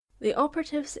The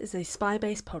Operatives is a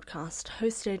spy-based podcast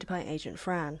hosted by Agent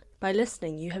Fran. By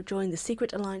listening, you have joined the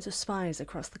secret alliance of spies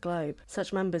across the globe.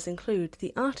 Such members include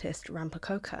the artist Rampa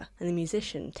Coca and the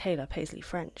musician Taylor Paisley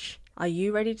French. Are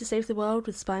you ready to save the world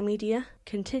with spy media?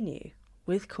 Continue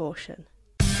with caution.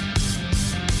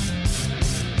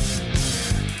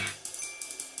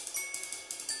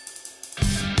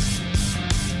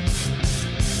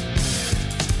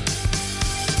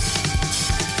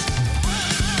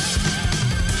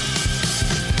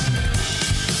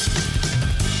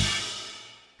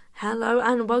 Hello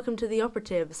and welcome to The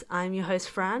Operatives. I'm your host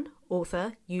Fran,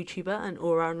 author, YouTuber and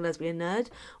all-round lesbian nerd.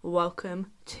 Welcome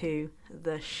to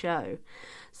the show.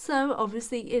 So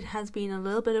obviously it has been a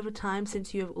little bit of a time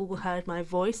since you have all heard my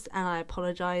voice and I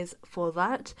apologise for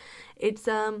that.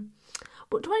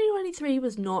 But 2023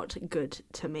 was not good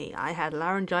to me. I had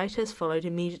laryngitis, followed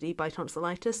immediately by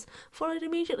tonsillitis, followed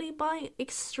immediately by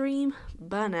extreme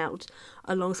burnout,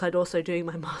 alongside also doing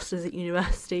my master's at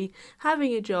university,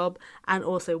 having a job, and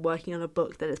also working on a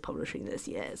book that is publishing this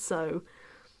year. So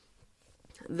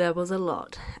there was a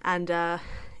lot. And the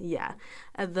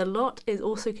lot is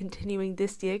also continuing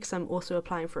this year because I'm also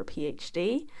applying for a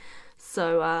PhD.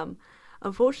 So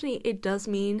unfortunately, it does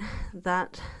mean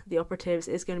that The Operatives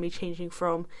is going to be changing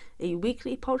from a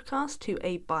weekly podcast to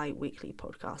a bi-weekly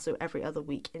podcast, so every other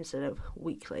week instead of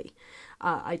weekly.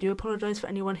 I do apologise for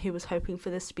anyone who was hoping for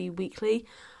this to be weekly.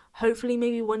 Hopefully,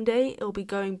 maybe one day it'll be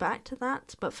going back to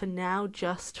that, but for now,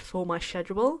 just for my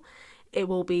schedule, it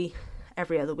will be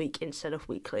every other week instead of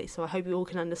weekly. So I hope you all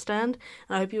can understand,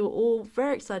 and I hope you're all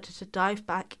very excited to dive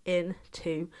back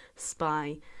into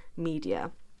spy media.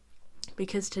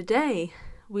 Because today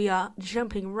we are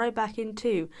jumping right back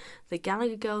into the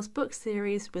Gallagher Girls book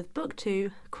series with Book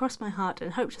 2, Cross My Heart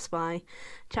and Hope to Spy,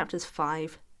 chapters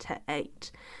 5 to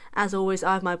 8. As always,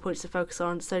 I have my points to focus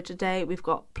on, so today we've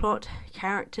got plot,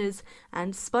 characters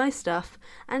and spy stuff,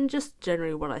 and just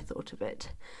generally what I thought of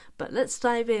it. But let's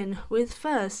dive in with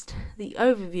first the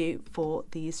overview for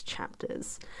these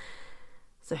chapters.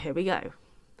 So here we go.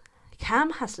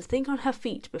 Cam has to think on her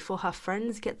feet before her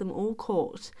friends get them all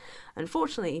caught.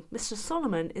 Unfortunately, Mr.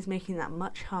 Solomon is making that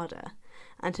much harder.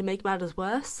 And to make matters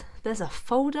worse, there's a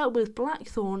folder with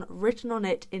Blackthorn written on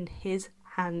it in his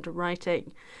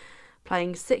handwriting.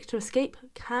 Playing sick to escape,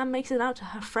 Cam makes it out to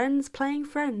her friends playing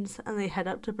friends, and they head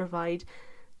up to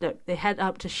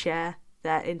share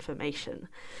their information.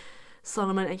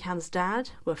 Solomon and Cam's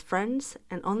dad were friends,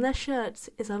 and on their shirts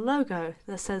is a logo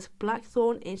that says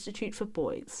Blackthorn Institute for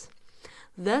Boys.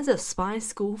 There's a spy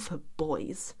school for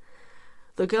boys.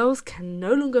 The girls can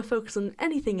no longer focus on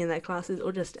anything in their classes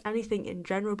or just anything in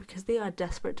general because they are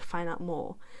desperate to find out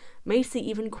more. Macy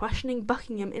even questioning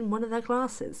Buckingham in one of their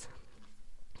classes.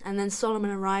 And then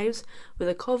Solomon arrives with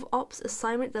a Cov Ops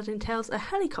assignment that entails a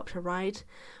helicopter ride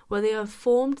where they are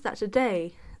informed that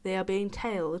today they are being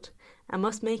tailed and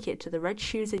must make it to the Red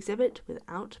Shoes exhibit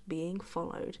without being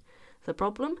followed. The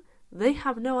problem? They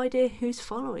have no idea who's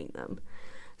following them.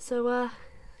 So,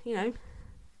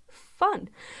 fun.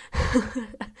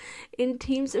 In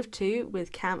teams of two,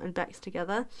 with Cam and Bex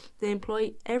together, they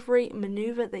employ every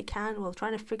manoeuvre they can while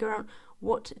trying to figure out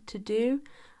what to do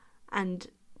and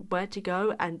where to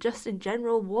go, and just in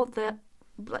general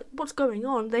what's going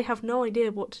on. They have no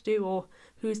idea what to do or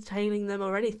who's tailing them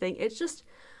or anything. It's just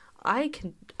I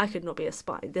could not be a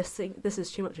spy. This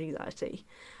is too much anxiety.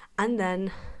 And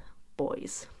then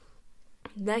boys.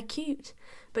 They're cute,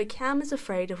 but Cam is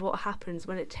afraid of what happens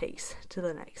when it takes to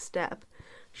the next step,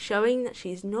 showing that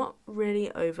she's not really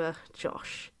over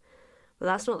Josh. But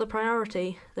that's not the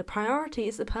priority. The priority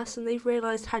is the person they've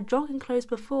realised had jogging clothes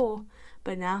before,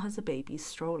 but now has a baby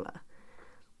stroller.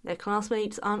 Their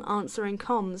classmates aren't answering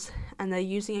comms, and they're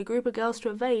using a group of girls to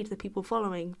evade the people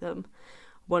following them,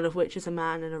 one of which is a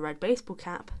man in a red baseball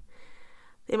cap.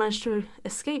 They manage to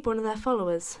escape one of their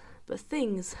followers, but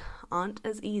things aren't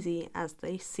as easy as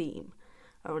they seem,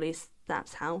 or at least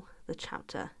that's how the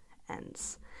chapter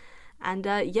ends. And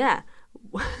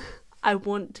I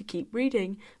want to keep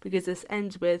reading because this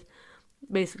ends with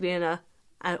basically and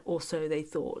also they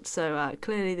thought. So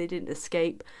clearly they didn't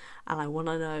escape, and I want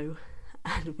to know,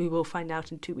 and we will find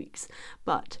out in 2 weeks.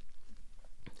 But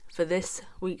for this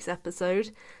week's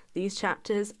episode, these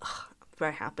chapters,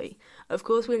 very happy. Of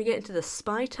course, we're going to get into the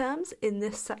spy terms in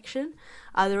this section.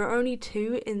 There are only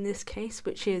two in this case,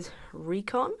 which is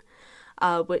recon,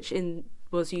 which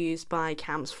was used by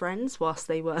Cam's friends whilst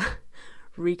they were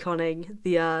reconning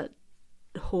the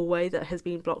hallway that has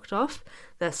been blocked off.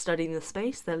 They're studying the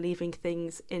space, they're leaving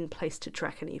things in place to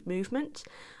track any movement.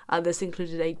 This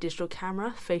included a digital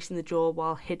camera facing the door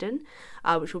while hidden,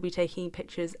 which will be taking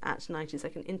pictures at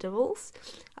 90-second intervals.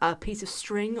 A piece of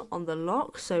string on the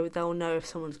lock, so they'll know if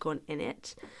someone's gone in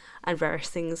it, and various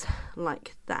things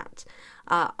like that.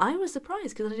 I was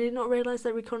surprised because I did not realise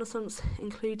that reconnaissance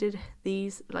included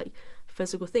these like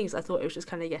physical things. I thought it was just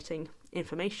kind of getting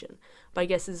information, but I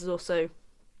guess this is also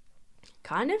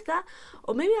kind of that,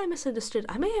 or maybe I misunderstood.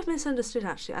 I may have misunderstood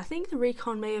actually. I think the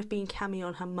recon may have been Cammy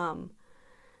on her mum,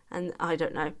 and I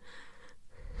don't know.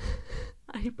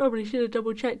 I probably should have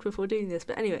double checked before doing this,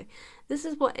 but anyway, this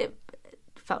is what it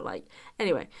felt like.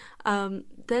 Anyway,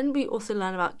 then we also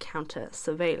learn about counter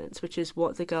surveillance, which is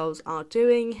what the girls are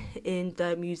doing in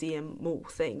the museum mall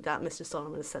thing that Mr.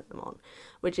 Solomon has sent them on,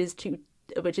 which is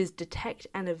detect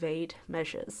and evade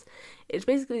measures. It's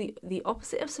basically the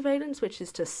opposite of surveillance, which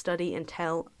is to study and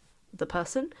tail the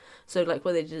person. So like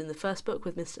what they did in the first book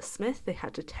with Mr. Smith, they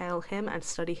had to tail him and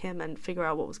study him and figure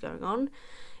out what was going on.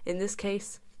 In this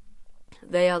case,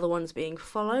 they are the ones being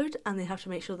followed, and they have to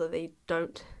make sure that they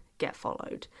don't get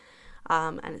followed.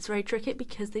 And it's very tricky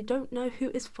because they don't know who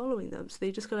is following them, so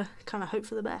they just gotta kind of hope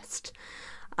for the best.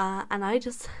 And I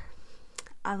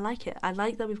like it. I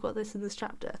like that we've got this in this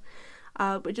chapter.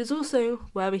 Which is also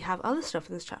where we have other stuff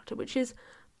in this chapter, which is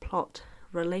plot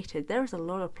related. There is a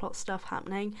lot of plot stuff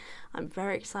happening. I'm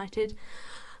very excited.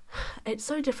 It's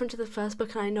so different to the first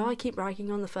book, and I know I keep ragging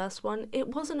on the first one. It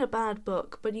wasn't a bad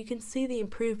book, but you can see the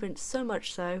improvement, so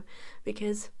much so,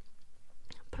 because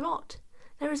plot.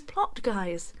 There is plot,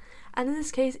 guys. And in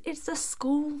this case, it's a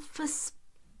school for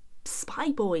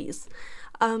spy boys.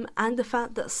 And the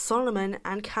fact that Solomon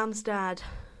and Cam's dad,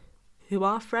 who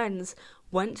are friends,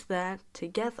 went there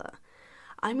together.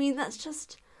 I mean, that's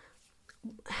just...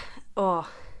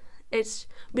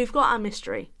 we've got our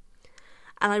mystery.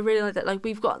 And I really like that. Like,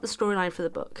 we've got the storyline for the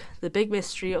book. The big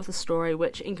mystery of the story,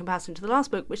 which in comparison to the last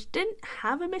book, which didn't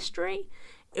have a mystery,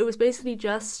 it was basically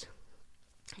just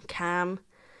Cam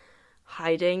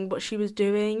hiding what she was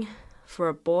doing for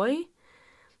a boy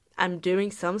and doing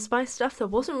some spy stuff. There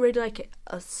wasn't really like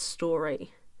a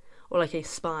story or like a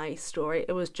spy story.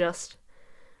 It was just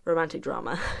romantic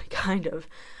drama, kind of.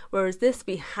 Whereas this,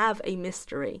 we have a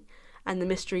mystery, and the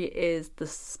mystery is the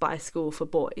spy school for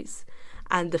boys,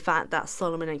 and the fact that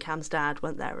Solomon and Cam's dad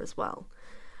went there as well.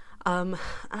 And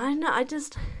I know,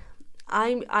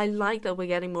 I like that we're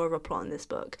getting more of a plot in this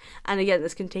book, and again,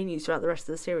 this continues throughout the rest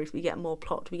of the series. We get more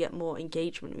plot, we get more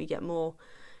engagement, we get more,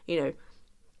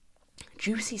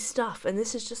 juicy stuff, and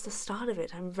this is just the start of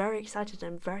it. I'm very excited,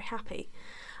 I'm very happy.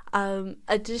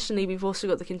 Additionally, we've also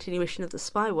got the continuation of the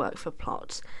spy work for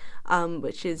plot,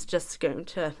 which is just going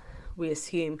to, we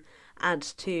assume, add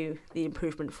to the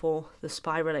improvement for the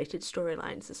spy-related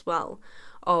storylines as well,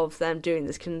 of them doing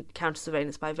this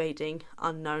counter-surveillance by evading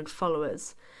unknown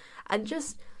followers. And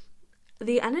just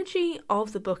the energy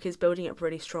of the book is building up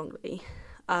really strongly.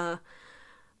 I'm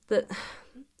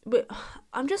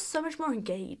just so much more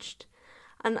engaged.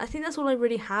 And I think that's all I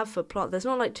really have for plot. There's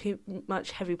not like too much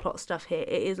heavy plot stuff here.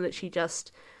 It is literally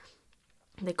just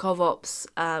the CovOps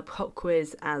pop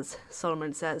quiz, as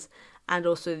Solomon says, and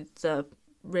also the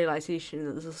realization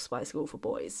that there's a spy school for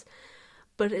boys.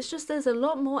 But it's just, there's a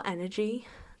lot more energy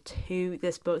to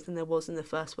this book than there was in the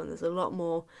first one. There's a lot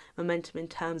more momentum in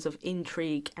terms of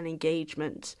intrigue and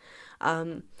engagement.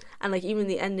 And like even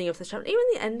the ending of the chapter, even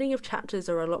the ending of chapters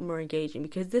are a lot more engaging,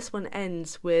 because this one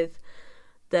ends with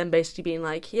them basically being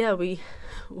like, yeah, we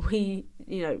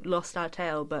lost our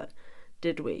tail, but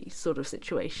did we, sort of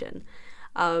situation.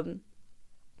 And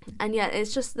yeah,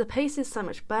 it's just, the pace is so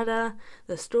much better,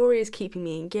 the story is keeping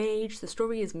me engaged, the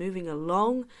story is moving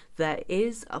along, there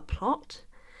is a plot.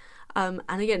 And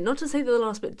again, not to say that the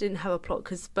last bit didn't have a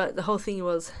plot, but the whole thing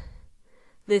was,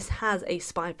 this has a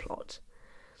spy plot,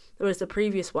 whereas the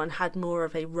previous one had more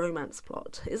of a romance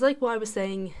plot. It's like what I was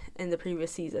saying in the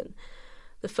previous season.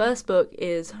 The first book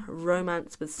is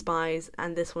romance with spies,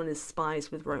 and this one is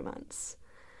spies with romance.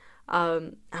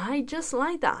 And I just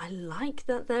like that. I like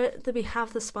that we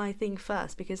have the spy thing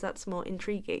first, because that's more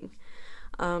intriguing.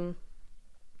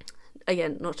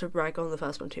 Again, not to brag on the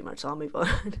first one too much, so I'll move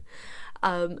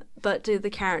on. But the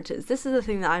characters, this is the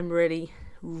thing that I'm really,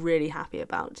 really happy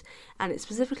about. And it's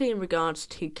specifically in regards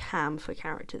to Cam for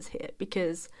characters here,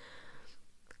 because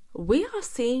we are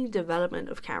seeing development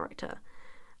of character.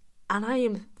 And I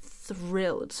am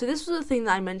thrilled. So this was the thing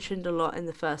that I mentioned a lot in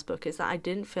the first book, is that I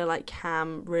didn't feel like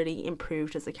Cam really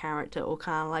improved as a character or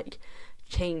kind of like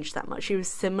changed that much. She was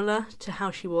similar to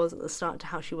how she was at the start to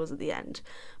how she was at the end,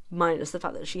 minus the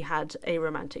fact that she had a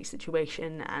romantic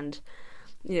situation and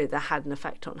that had an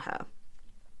effect on her.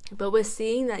 But we're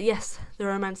seeing that, yes, the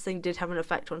romance thing did have an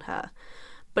effect on her,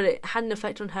 but it had an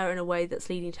effect on her in a way that's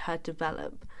leading to her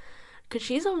develop. Because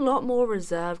she's a lot more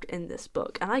reserved in this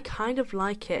book, and I kind of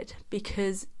like it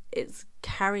because it's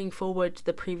carrying forward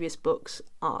the previous book's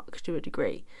arc to a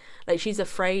degree. Like, she's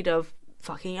afraid of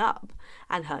fucking up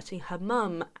and hurting her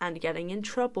mum and getting in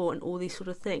trouble and all these sort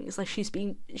of things. Like, she's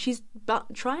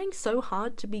trying so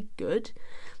hard to be good.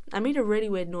 I made a really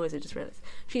weird noise, I just realised.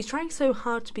 She's trying so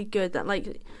hard to be good that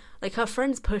like her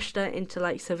friends pushed her into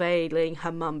like surveilling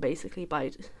her mum basically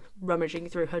by rummaging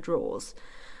through her drawers.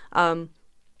 And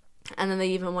then they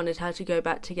even wanted her to go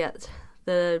back to get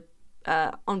the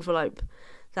envelope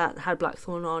that had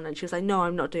Blackthorn on, and she was like, no,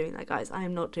 I'm not doing that, guys, I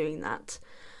am not doing that.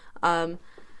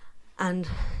 And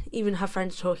even her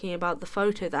friends talking about the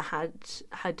photo that had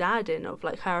her dad in, of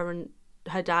like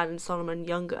her dad and Solomon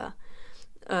younger,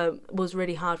 was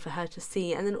really hard for her to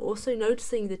see. And then also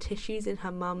noticing the tissues in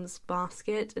her mum's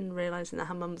basket and realising that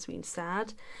her mum's been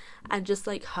sad, and just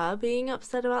like her being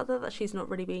upset about that she's not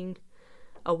really being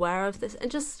aware of this.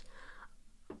 And just,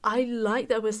 I like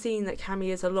that we're seeing that Cami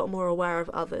is a lot more aware of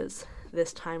others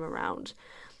this time around,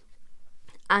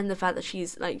 and the fact that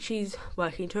she's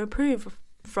working to improve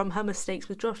from her mistakes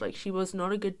with Josh. Like, she was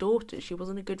not a good daughter, she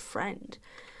wasn't a good friend,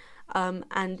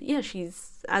 and yeah,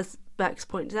 she's, as Bex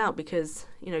points out, because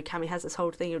Cami has this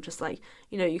whole thing of just like,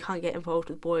 you can't get involved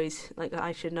with boys, like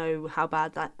I should know how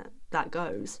bad that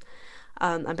goes,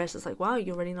 and Bex is like, wow,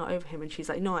 you're really not over him, and she's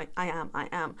like, no, I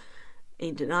am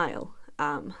in denial.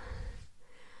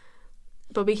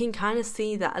 But we can kind of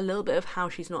see that a little bit of how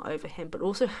she's not over him, but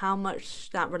also how much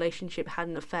that relationship had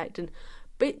an effect,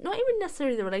 but not even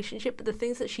necessarily the relationship, but the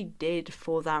things that she did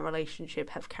for that relationship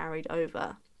have carried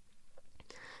over.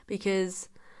 Because,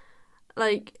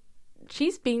 like,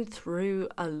 she's been through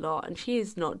a lot and she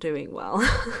is not doing well.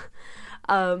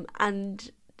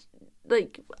 And,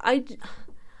 like, I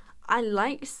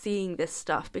like seeing this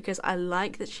stuff because I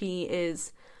like that she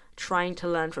is trying to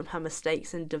learn from her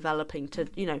mistakes and developing to,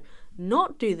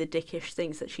 not do the dickish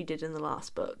things that she did in the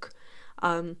last book.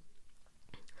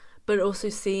 But also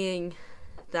seeing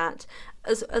that,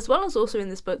 as well as also in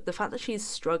this book, the fact that she's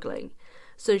struggling.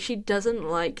 So she doesn't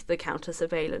like the counter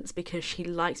surveillance because she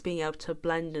likes being able to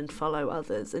blend and follow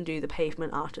others and do the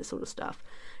pavement artist sort of stuff.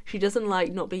 She doesn't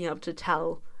like not being able to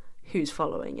tell who's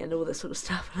following and all this sort of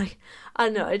stuff. Like, I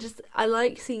don't know, I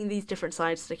like seeing these different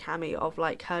sides to Cami, of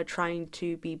like her trying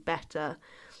to be better,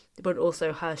 but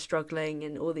also her struggling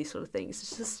and all these sort of things.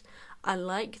 It's just, I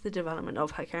like the development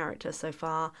of her character so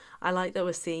far. I like that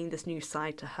we're seeing this new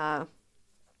side to her.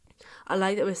 I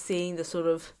like that we're seeing the sort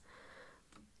of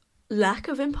lack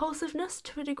of impulsiveness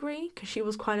to a degree, because she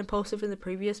was quite impulsive in the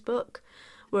previous book,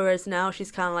 whereas now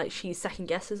she's kind of like, she second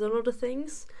guesses a lot of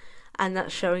things, and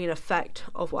that's showing an effect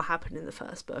of what happened in the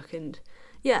first book. And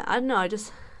yeah, I don't know,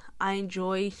 I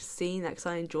enjoy seeing that because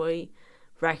I enjoy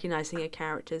recognizing a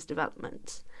character's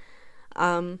development.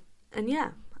 And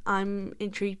yeah, I'm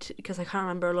intrigued because I can't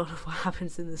remember a lot of what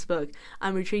happens in this book.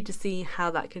 I'm intrigued to see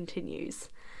how that continues.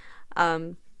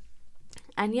 And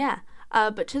yeah,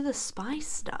 but to the spy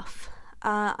stuff,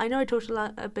 I know I talked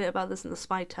a bit about this in the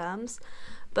spy terms,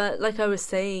 but like I was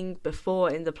saying before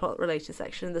in the plot related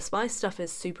section, the spy stuff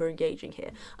is super engaging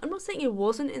here. I'm not saying it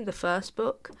wasn't in the first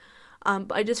book,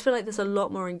 but I just feel like there's a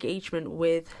lot more engagement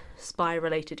with spy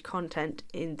related content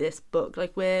in this book.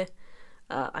 Like I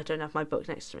don't have my book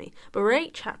next to me, but we're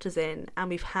 8 chapters in, and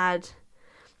we've had,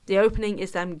 the opening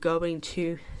is them going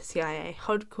to CIA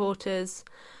headquarters.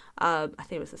 I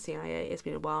think it was the CIA, it's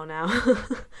been a while now.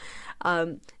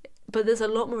 But there's a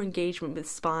lot more engagement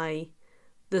with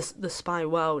the spy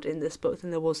world in this book than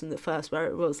there was in the first, where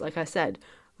it was, like I said,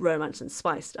 romance and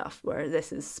spy stuff, where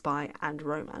this is spy and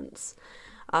romance.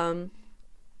 And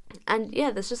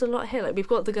yeah, there's just a lot here. Like, we've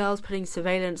got the girls putting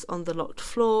surveillance on the locked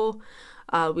floor,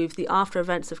 with the after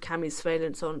events of Cami's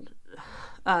surveillance on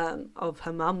of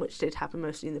her mum, which did happen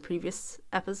mostly in the previous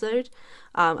episode,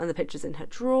 and the pictures in her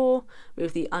drawer,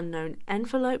 with the unknown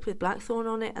envelope with Blackthorn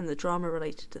on it and the drama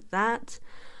related to that.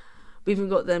 We've even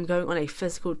got them going on a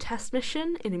physical test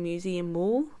mission in a museum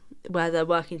mall, where they're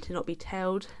working to not be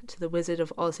tailed to the Wizard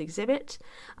of Oz exhibit.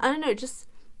 I don't know,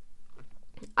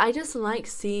 I just like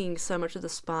seeing so much of the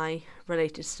spy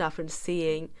related stuff, and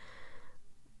seeing,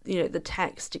 the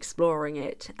text, exploring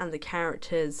it, and the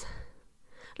characters.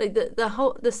 Like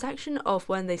the section of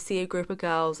when they see a group of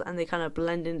girls and they kind of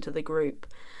blend into the group,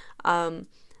 and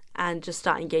just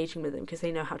start engaging with them because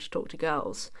they know how to talk to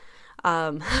girls.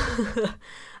 I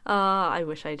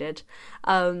wish I did.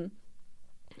 And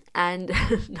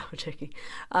no, I'm joking.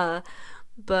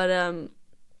 But I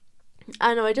don't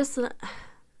know,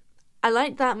 I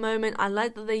liked that moment. I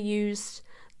liked that they used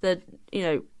the,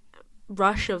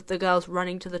 rush of the girls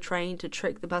running to the train to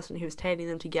trick the person who was tailing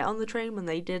them to get on the train when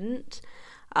they didn't.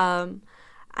 And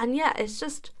yeah, it's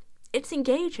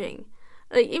engaging.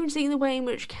 Like, even seeing the way in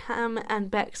which Cam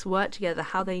and Bex work together,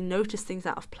 how they notice things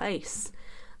out of place.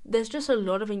 There's just a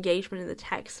lot of engagement in the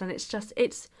text, and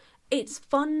it's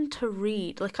fun to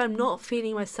read. Like, I'm not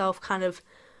feeling myself kind of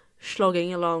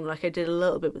slogging along like I did a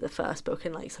little bit with the first book,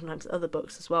 and like sometimes other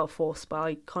books as well for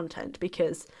spy content,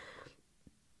 because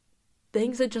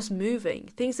things are just moving.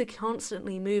 Things are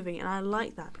constantly moving, and I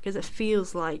like that because it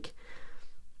feels like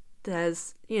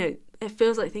it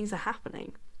feels like things are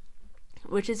happening,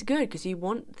 which is good because you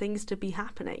want things to be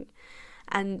happening.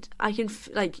 And I can,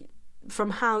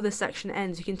 from how this section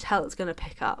ends, you can tell it's going to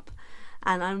pick up.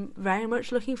 And I'm very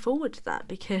much looking forward to that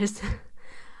because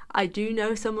I do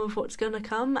know some of what's going to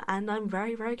come, and I'm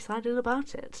very, very excited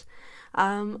about it.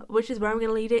 Which is where I'm going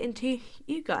to lead it into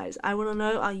you guys. I want to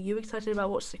know, are you excited about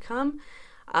what's to come?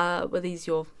 Were these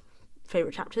your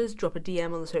favourite chapters? Drop a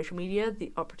DM on the social media,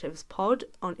 The Operatives Pod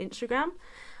on Instagram.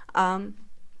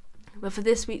 But for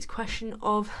this week's question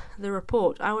of the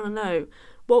report, I want to know,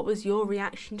 what was your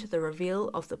reaction to the reveal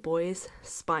of the boys'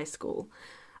 spy school?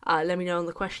 Let me know on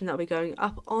the question that'll be going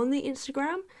up on the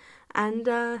Instagram. And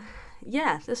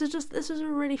this is a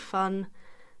really fun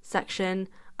section.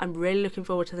 I'm really looking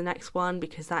forward to the next one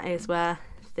because that is where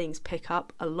things pick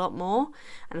up a lot more,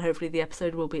 and hopefully the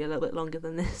episode will be a little bit longer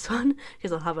than this one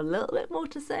because I'll have a little bit more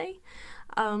to say.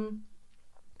 But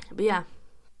yeah,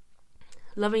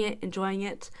 loving it, enjoying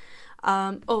it.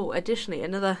 Additionally,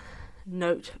 another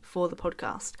note for the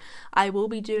podcast, I will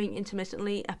be doing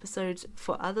intermittently episodes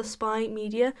for other spy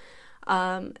media.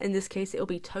 In this case, it'll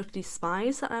be Totally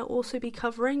Spies that I'll also be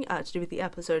covering to do with the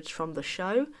episodes from the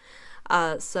show.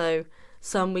 So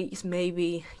some weeks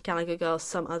maybe Gallagher Girls,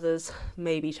 some others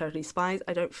maybe Totally Spies.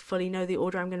 I don't fully know the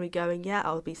order I'm going to be going yet.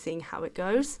 I'll be seeing how it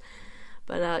goes.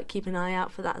 But keep an eye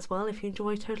out for that as well if you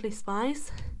enjoy Totally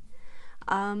Spies.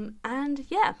 And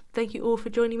yeah, thank you all for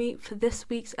joining me for this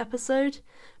week's episode.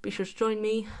 Be sure to join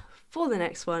me for the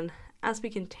next one as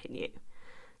we continue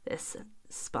this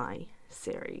spy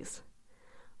series.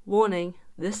 Warning,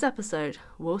 this episode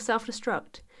will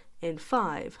self-destruct in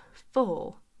 5,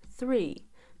 4, 3,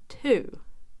 2.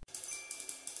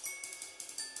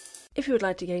 If you would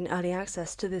like to gain early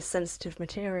access to this sensitive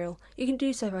material, you can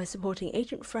do so by supporting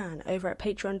Agent Fran over at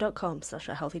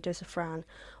patreon.com/ahealthydoseoffran,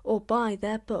 or buy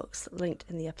their books linked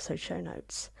in the episode show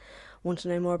notes. Want to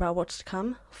know more about what's to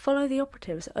come? Follow The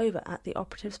Operatives over at The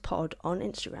Operatives Pod on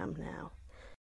Instagram now.